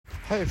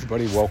Hey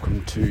everybody,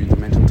 welcome to the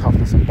Mental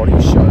Toughness and Body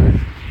Show.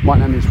 My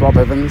name is Rob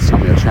Evans.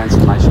 I'm your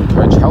transformation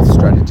coach, health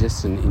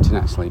strategist and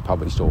internationally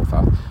published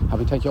author.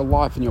 Helping take your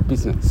life and your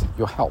business,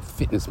 your health,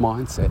 fitness,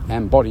 mindset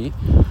and body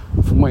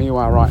from where you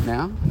are right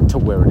now to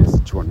where it is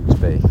that you want it to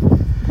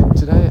be.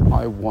 Today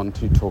I want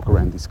to talk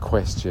around this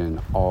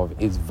question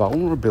of, is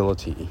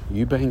vulnerability,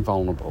 you being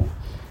vulnerable,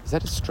 is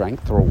that a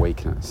strength or a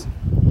weakness?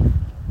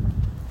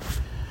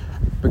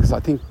 Because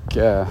I think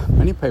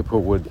many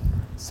people would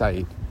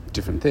say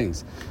different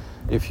things.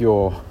 If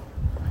you're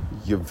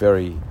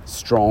very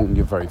strong,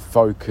 you're very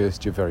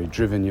focused, you're very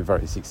driven, you're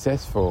very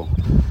successful,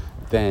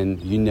 then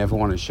you never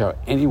want to show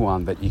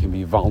anyone that you can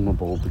be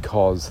vulnerable,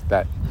 because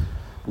that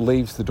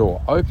leaves the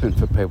door open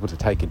for people to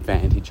take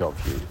advantage of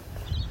you.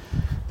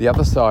 The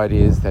other side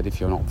is that if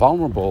you're not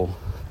vulnerable,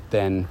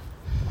 then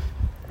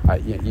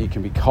you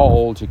can be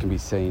cold, you can be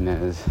seen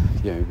as,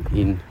 I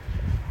don't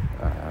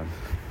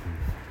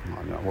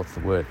know, what's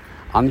the word,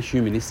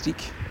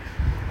 unhumanistic,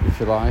 if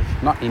you like,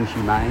 not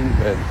inhumane,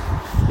 but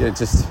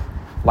just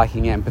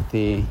lacking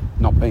empathy,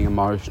 not being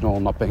emotional,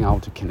 not being able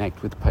to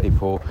connect with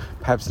people,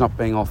 perhaps not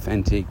being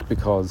authentic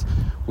because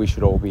we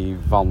should all be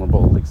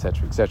vulnerable,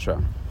 etc., etc.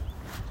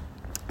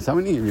 So I'm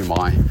going to give you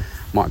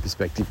my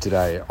perspective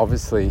today.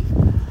 Obviously,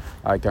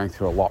 going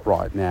through a lot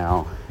right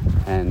now,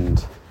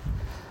 and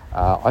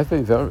I've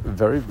been very,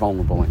 very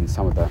vulnerable in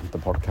some of the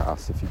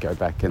podcasts. If you go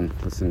back and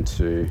listen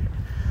to,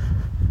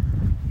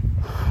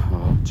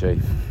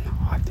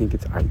 I think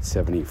it's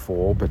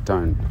 874, but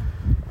don't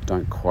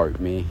quote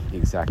me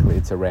exactly.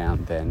 It's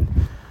around then,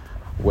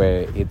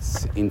 where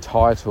it's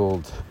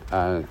entitled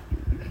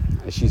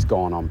 "She's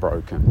Gone, I'm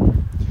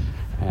Broken,"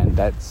 and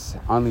that's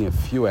only a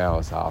few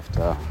hours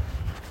after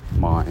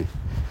my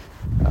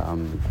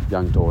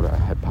young daughter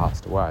had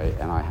passed away,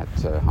 and I had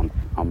to.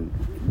 I'm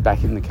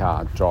back in the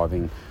car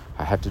driving.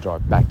 I have to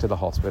drive back to the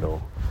hospital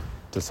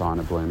to sign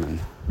a blooming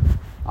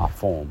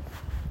form,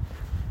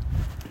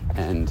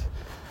 and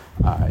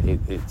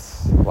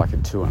it's like a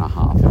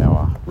 2.5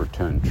 hour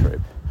return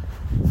trip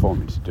for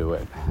me to do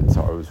it. And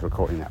so I was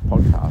recording that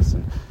podcast,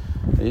 and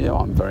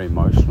I'm very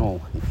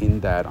emotional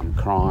in that. I'm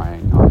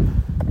crying,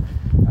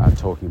 I'm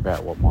talking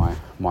about what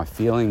my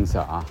feelings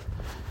are,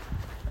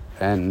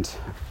 and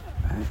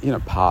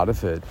part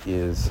of it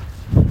is,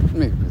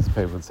 because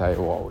people would say,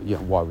 well,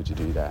 why would you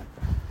do that?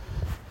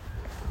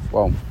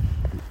 Well,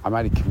 I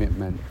made a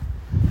commitment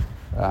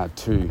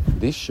to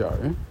this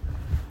show,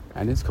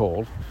 and it's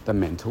called the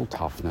Mental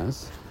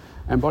Toughness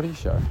and Body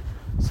Show.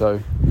 So,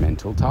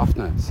 mental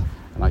toughness.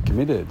 And I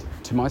committed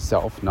to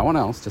myself, no one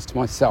else, just to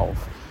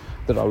myself,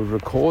 that I would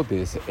record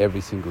this every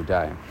single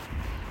day.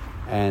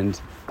 And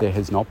there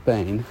has not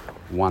been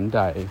one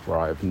day where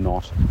I have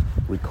not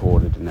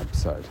recorded an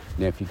episode.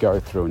 Now, if you go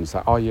through and you say,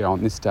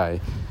 on this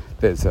day,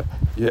 there's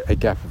a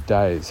gap of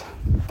days,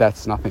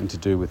 that's nothing to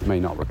do with me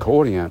not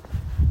recording it.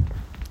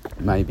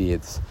 Maybe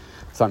it's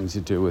something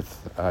to do with,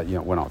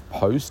 when I've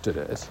posted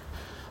it,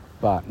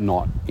 but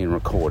not in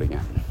recording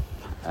it.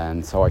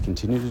 And so I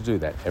continue to do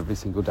that every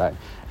single day.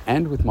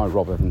 And with my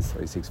Rob Evans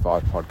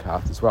 365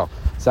 podcast as well.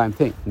 Same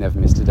thing, never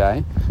missed a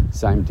day.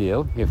 Same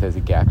deal. If there's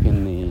a gap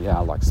in the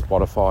like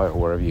Spotify or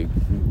wherever you're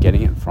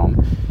getting it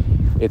from,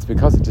 it's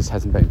because it just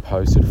hasn't been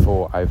posted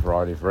for a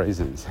variety of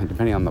reasons. And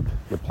depending on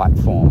the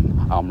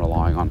platform, I'm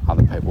relying on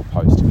other people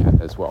posting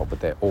it as well. But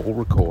they're all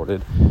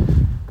recorded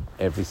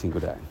every single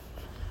day.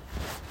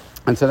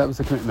 And so that was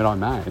the commitment I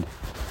made.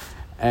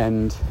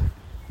 And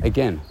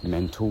again,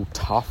 mental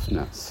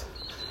toughness.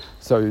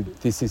 So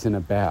this isn't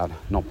about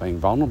not being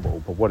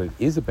vulnerable, but what it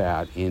is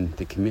about in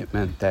the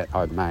commitment that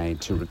I've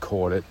made to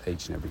record it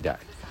each and every day.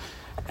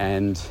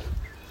 And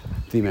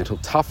the mental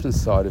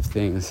toughness side of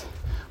things,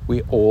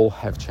 we all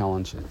have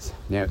challenges.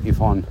 Now,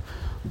 if on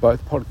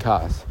both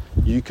podcasts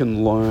you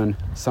can learn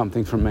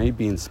something from me,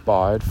 be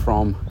inspired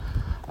from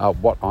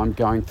what I'm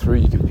going through,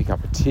 you can pick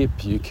up a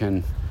tip, you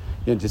can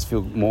just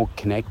feel more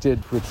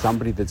connected with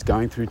somebody that's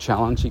going through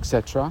challenge,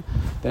 etc.,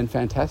 then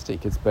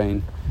fantastic. It's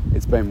been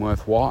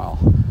worthwhile.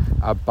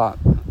 But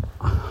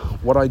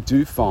what I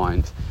do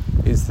find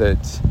is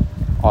that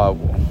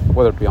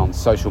whether it be on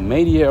social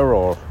media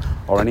or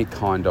any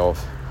kind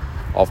of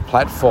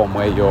platform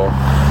where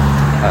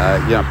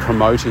you're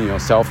promoting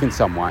yourself in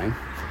some way,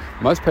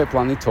 most people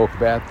only talk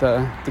about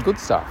the good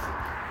stuff,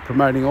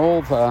 promoting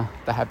all the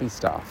happy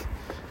stuff.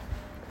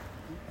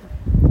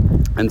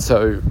 And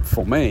so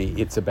for me,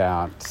 it's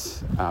about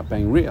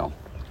being real.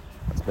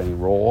 It's being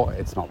raw.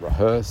 It's not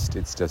rehearsed.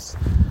 It's just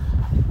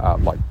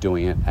like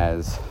doing it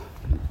as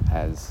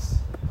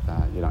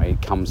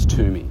it comes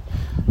to me.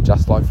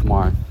 Just like for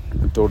my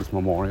daughter's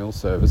memorial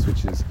service,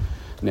 which is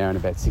now in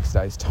about 6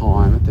 days'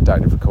 time at the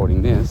date of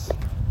recording this,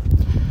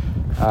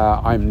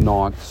 I'm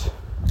not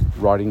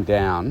writing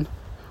down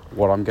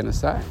what I'm going to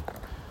say.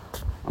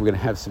 I'm going to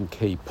have some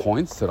key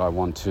points that I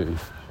want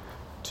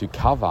to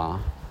cover,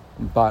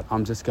 but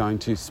I'm just going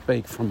to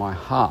speak from my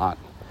heart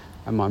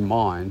and my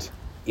mind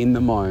in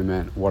the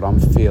moment what I'm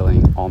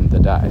feeling on the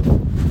day.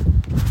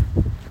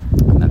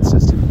 And that's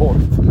just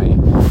important for me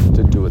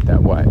to do it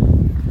that way.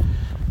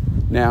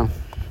 Now,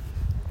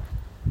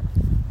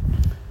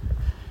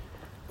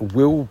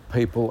 will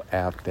people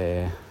out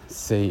there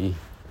see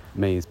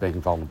me as being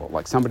vulnerable?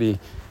 Like somebody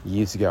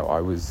years ago, I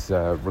was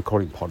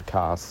recording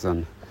podcasts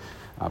and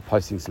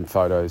posting some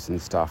photos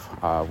and stuff.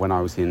 When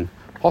I was in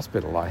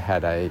hospital, I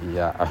had a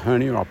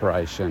hernia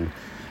operation,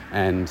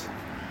 and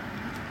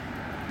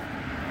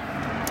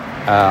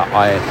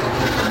I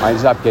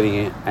ended up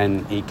getting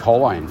an E.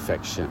 coli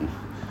infection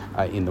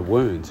in the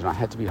wounds, and I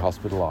had to be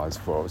hospitalised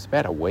for it was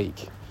about a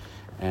week.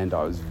 And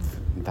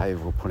they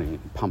were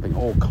pumping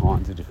all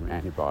kinds of different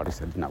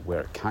antibiotics. I didn't know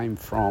where it came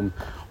from,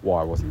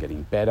 why I wasn't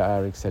getting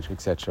better, etc.,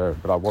 etc.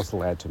 But I was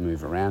allowed to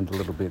move around a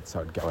little bit,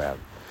 so I'd go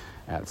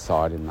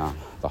outside in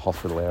the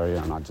hospital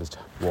area, and I'd just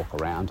walk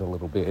around a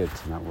little bit.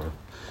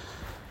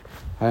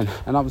 And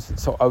I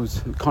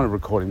was kind of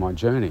recording my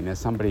journey. Now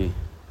somebody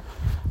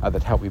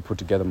that helped me put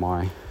together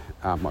my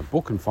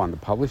book and find the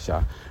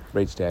publisher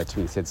reached out to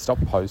me and said, "Stop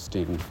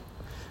posting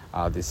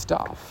this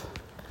stuff."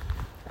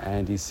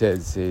 And he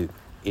says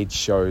it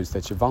shows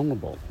that you're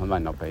vulnerable. It may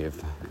not be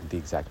the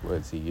exact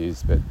words he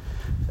used, but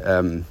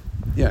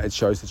it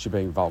shows that you're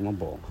being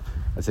vulnerable.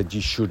 I said,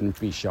 you shouldn't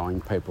be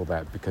showing people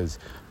that, because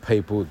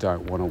people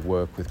don't want to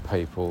work with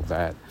people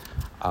that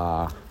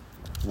are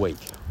weak,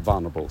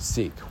 vulnerable,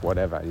 sick,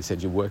 whatever. He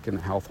said, you work in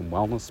the health and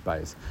wellness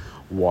space.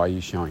 Why are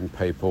you showing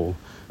people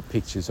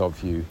pictures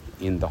of you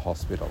in the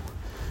hospital?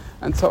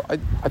 And so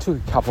I took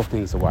a couple of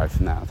things away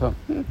from that. I thought,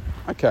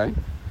 okay,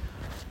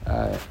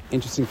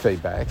 interesting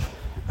feedback.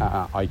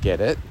 I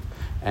get it.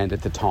 And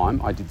at the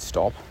time, I did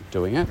stop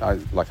doing it. I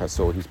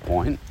saw his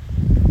point.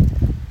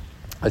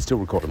 I still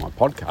recorded my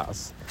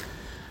podcasts,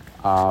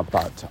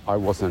 but I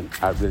wasn't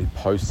really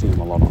posting them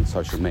a lot on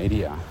social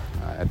media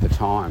at the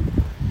time.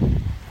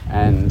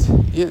 And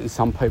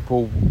some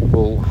people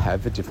will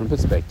have a different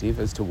perspective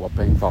as to what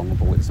being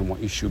vulnerable is and what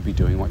you should be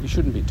doing, what you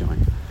shouldn't be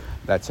doing.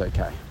 That's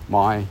okay.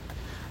 My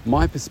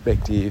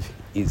perspective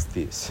is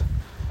this,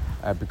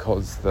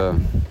 because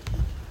the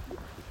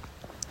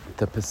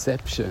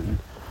perception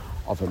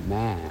of a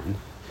man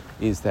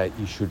is that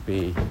you should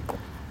be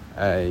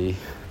a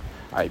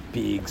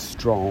big,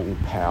 strong,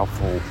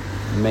 powerful,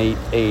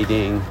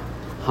 meat-eating,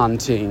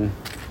 hunting,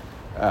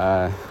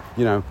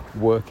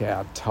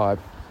 workout type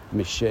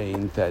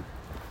machine that,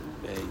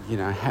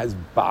 has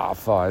bar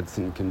fights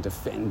and can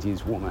defend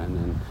his woman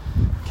and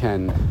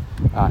can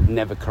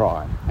never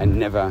cry and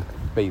never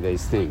be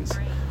these things.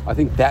 I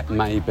think that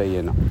may be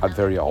a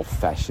very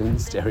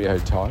old-fashioned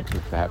stereotype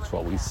of perhaps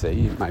what we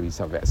see, maybe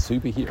some of our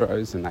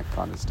superheroes and that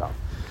kind of stuff.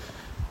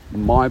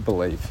 My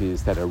belief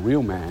is that a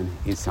real man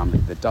is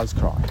somebody that does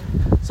cry,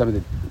 somebody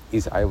that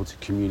is able to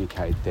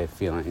communicate their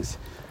feelings,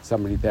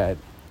 somebody that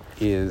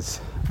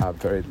is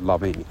very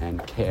loving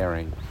and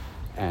caring,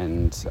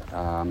 and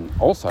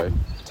also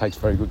takes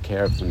very good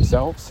care of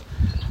themselves,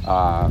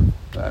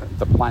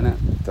 the planet,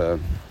 the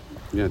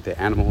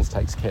animals,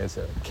 takes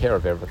care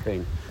of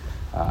everything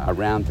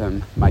around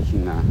them,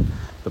 making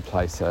the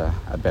place a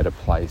better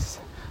place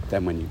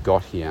than when you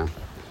got here.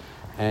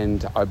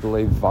 And I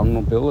believe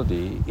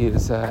vulnerability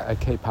is a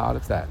key part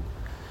of that.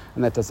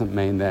 And that doesn't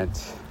mean that,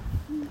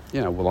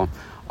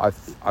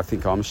 I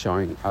think I'm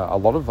showing a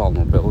lot of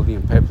vulnerability,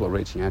 and people are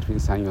reaching out to me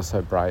saying you're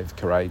so brave,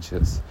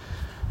 courageous,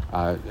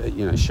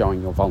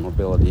 showing your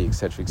vulnerability,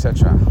 etc.,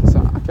 etc. So,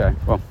 okay,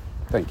 well,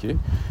 thank you.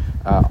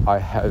 I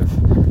have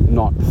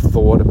not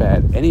thought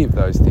about any of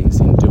those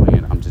things in doing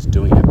it. I'm just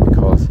doing it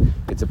because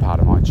it's a part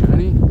of my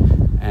journey,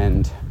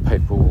 and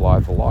people will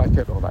either like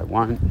it or they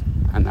won't,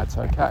 and that's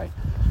okay.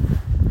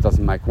 It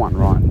doesn't make one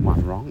right and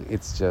one wrong.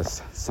 It's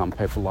just some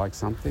people like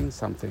some things,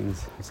 some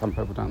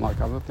people don't like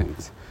other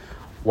things.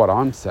 What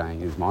I'm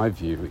saying is my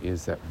view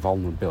is that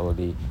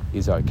vulnerability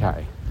is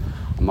okay.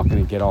 I'm not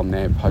going to get on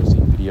there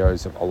posting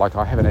videos of,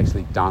 I haven't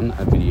actually done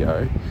a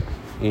video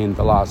in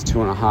the last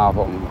 2.5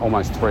 or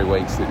almost 3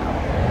 weeks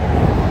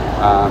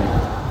now.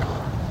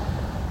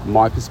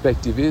 My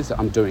perspective is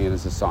I'm doing it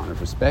as a sign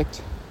of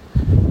respect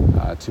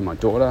to my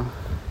daughter.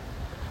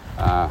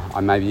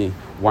 I maybe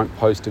won't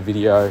post a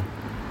video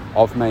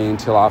of me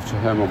until after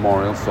her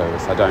memorial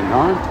service. I don't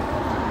know.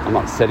 I'm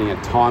not setting a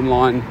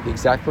timeline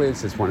exactly.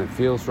 It's just when it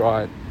feels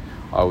right,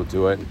 I will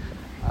do it.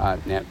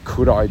 Now,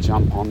 could I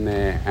jump on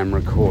there and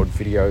record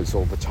videos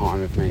all the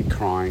time of me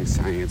crying,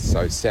 saying it's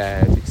so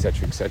sad,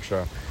 etc.,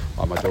 etc.?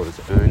 Like my daughter's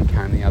urn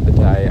came the other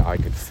day. I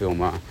could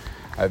film a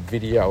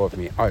video of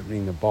me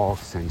opening the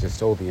box and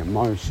just all the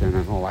emotion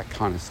and all that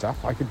kind of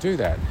stuff. I could do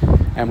that.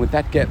 And would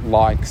that get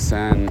likes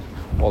and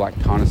all that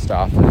kind of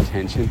stuff and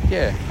attention?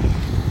 Yeah,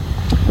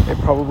 it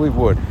probably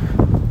would.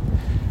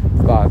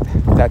 But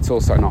that's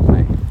also not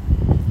me.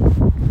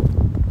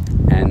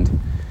 And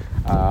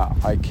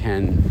I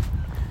can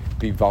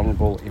be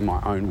vulnerable in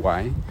my own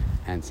way,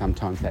 and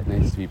sometimes that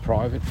needs to be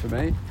private for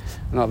me,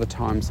 and other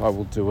times I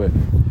will do it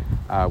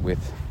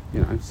with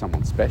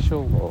someone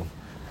special or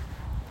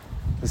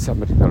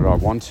somebody that I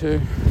want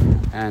to.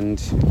 And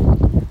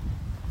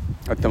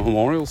at the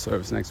memorial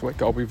service next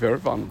week, I'll be very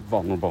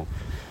vulnerable.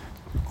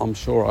 I'm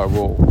sure I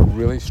will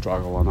really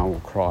struggle and I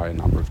will cry a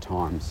number of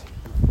times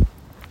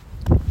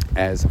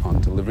as I'm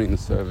delivering the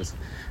service,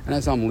 and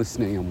as I'm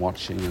listening and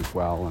watching as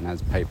well, and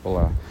as people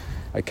are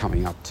are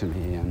coming up to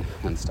me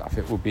and stuff.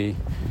 It'd be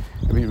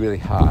really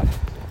hard,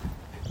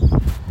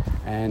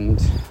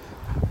 and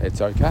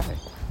it's okay.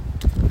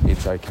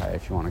 It's okay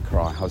if you want to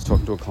cry. I was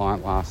talking to a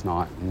client last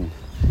night, and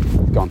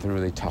he's gone through a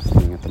really tough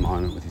thing at the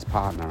moment with his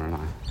partner,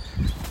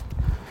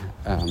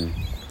 and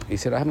he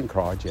said, I haven't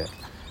cried yet.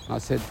 And I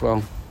said, well,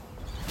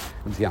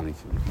 it was the only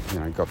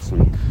thing, got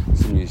some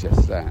news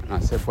yesterday, and I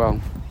said, well,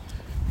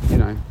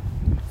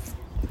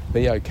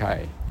 be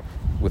okay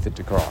with it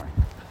to cry.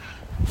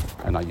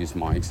 And I used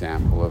my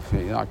example of,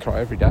 I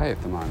cry every day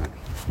at the moment.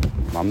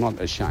 I'm not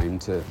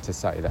ashamed to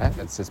say that.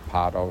 It's just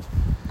part of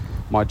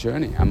my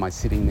journey. Am I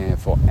sitting there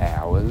for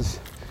hours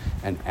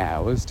and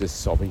hours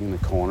just sobbing in the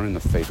corner in the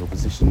fetal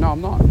position? No,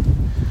 I'm not.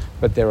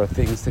 But there are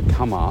things that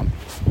come up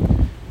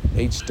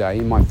each day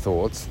in my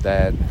thoughts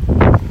that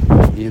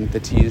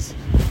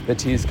the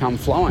tears come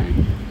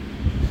flowing.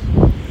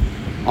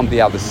 On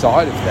the other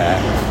side of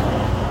that,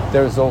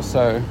 there is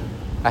also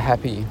a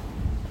happy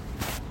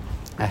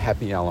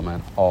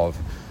element of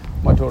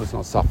my daughter's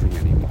not suffering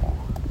anymore.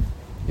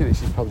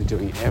 She's probably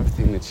doing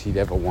everything that she'd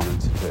ever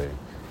wanted to do.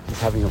 She's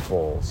having a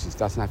ball. She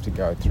doesn't have to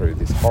go through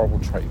this horrible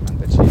treatment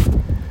that she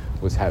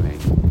was having.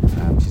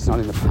 She's not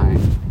in the pain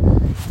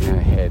in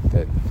her head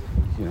that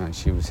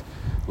she was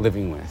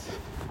living with.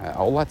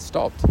 All that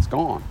stopped. It's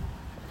gone.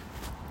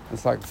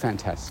 It's like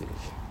fantastic.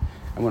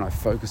 And when I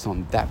focus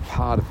on that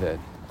part of it,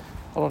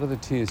 a lot of the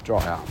tears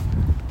dry up,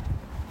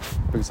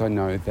 because I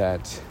know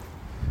that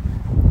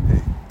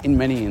in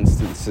many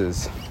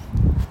instances,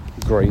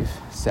 grief,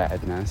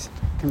 sadness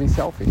can be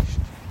selfish,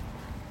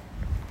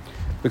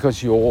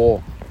 because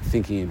you're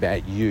thinking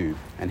about you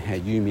and how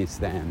you miss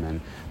them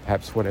and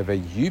perhaps whatever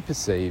you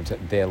perceived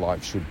their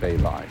life should be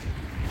like.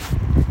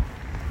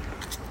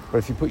 But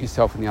if you put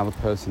yourself in the other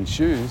person's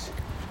shoes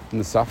and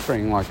the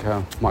suffering, like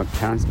my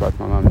parents, both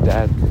my mum and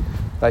dad,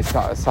 they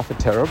suffered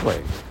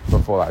terribly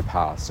before they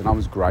passed, and I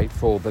was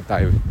grateful that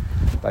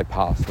they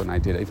passed when they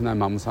did. Even though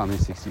mum was only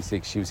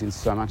 66, she was in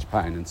so much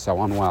pain and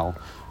so unwell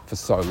for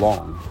so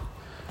long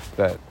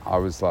that I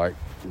was like,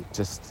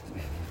 just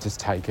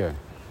take her.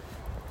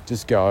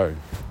 Just go,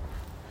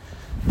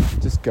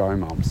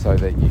 Mum, so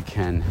that you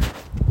can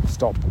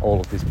stop all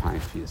of this pain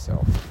for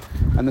yourself.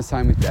 And the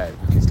same with Dad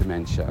with his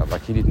dementia.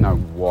 Like, he didn't know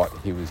what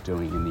he was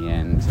doing in the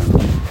end,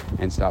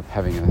 and ended up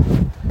having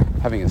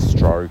a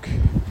stroke,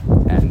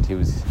 and he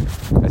was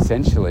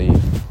essentially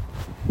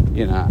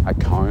in a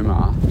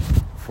coma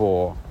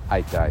for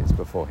 8 days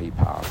before he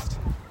passed.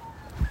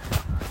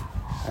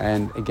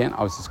 And again,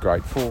 I was just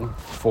grateful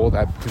for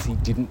that, because he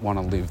didn't want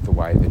to live the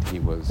way that he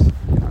was,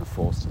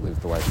 forced to live,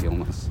 the way the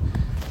illness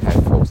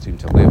had forced him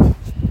to live.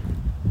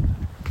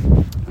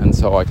 And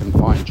so I can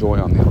find joy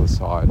on the other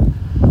side,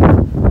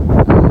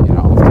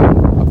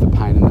 of the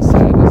pain and the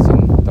sadness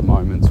in the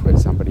moments where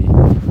somebody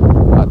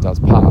does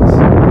pass.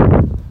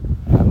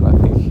 And I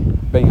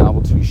think being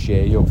able to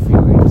share your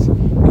feelings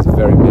is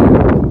very manly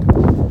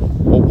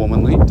or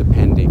womanly,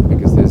 depending,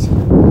 because there's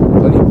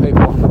plenty of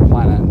people on the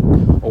planet,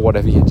 or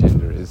whatever your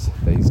gender is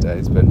these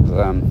days, but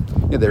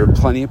there are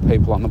plenty of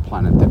people on the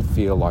planet that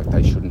feel like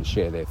they shouldn't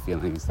share their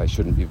feelings, they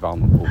shouldn't be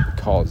vulnerable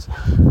because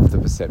of the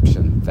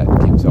perception that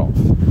gives off.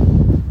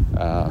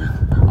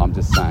 I'm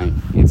just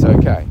saying, it's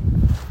okay.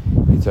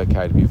 It's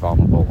okay to be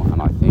vulnerable,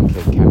 and I think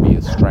it can be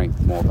a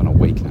strength more than a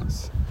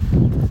weakness.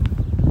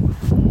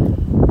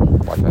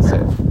 Like I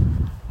said,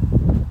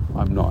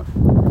 I'm not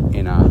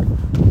in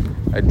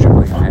a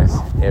dribbling mess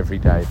every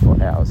day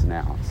for hours and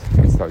hours.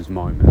 It's those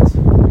moments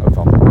of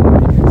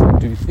vulnerability. Because I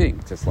do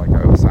think, just like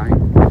I was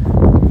saying,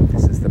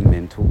 this is the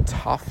mental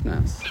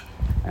toughness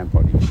and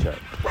body shape.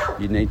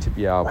 You need to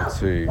be able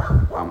to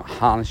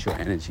harness your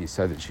energy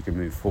so that you can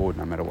move forward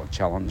no matter what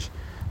challenge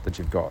that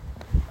you've got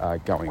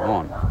going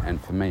on. And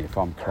for me, if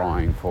I'm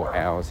crying for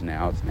hours and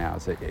hours and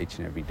hours each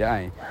and every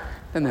day,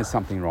 then there's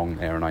something wrong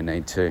there, and I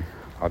need to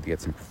either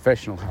get some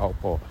professional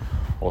help or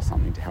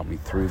something to help me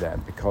through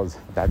that, because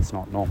that's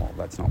not normal.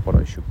 That's not what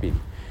I should be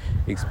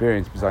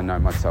experiencing, because I know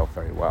myself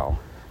very well.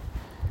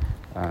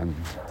 And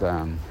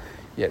so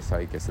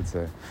I guess it's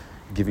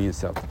giving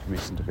yourself the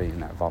permission to be in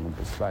that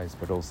vulnerable space,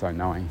 but also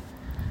knowing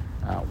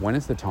when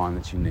is the time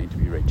that you need to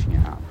be reaching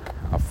out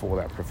for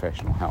that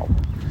professional help,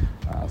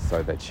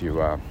 so that you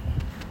are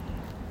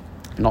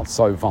not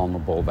so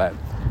vulnerable that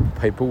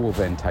people will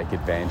then take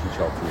advantage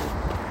of you.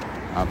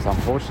 So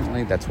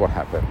unfortunately, that's what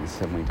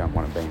happens, and we don't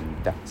want to be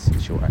in that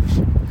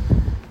situation.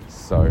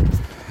 So,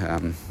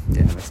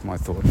 that's my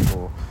thought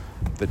for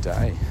the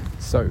day.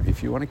 So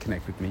if you want to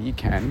connect with me, you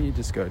can. You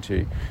just go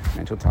to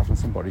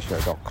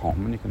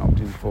mentaltoughnessandbodyshow.com, and you can opt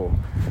in for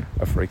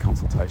a free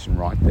consultation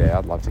right there.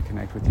 I'd love to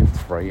connect with you. It's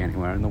free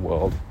anywhere in the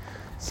world.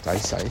 Stay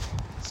safe,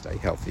 stay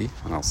healthy,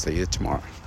 and I'll see you tomorrow.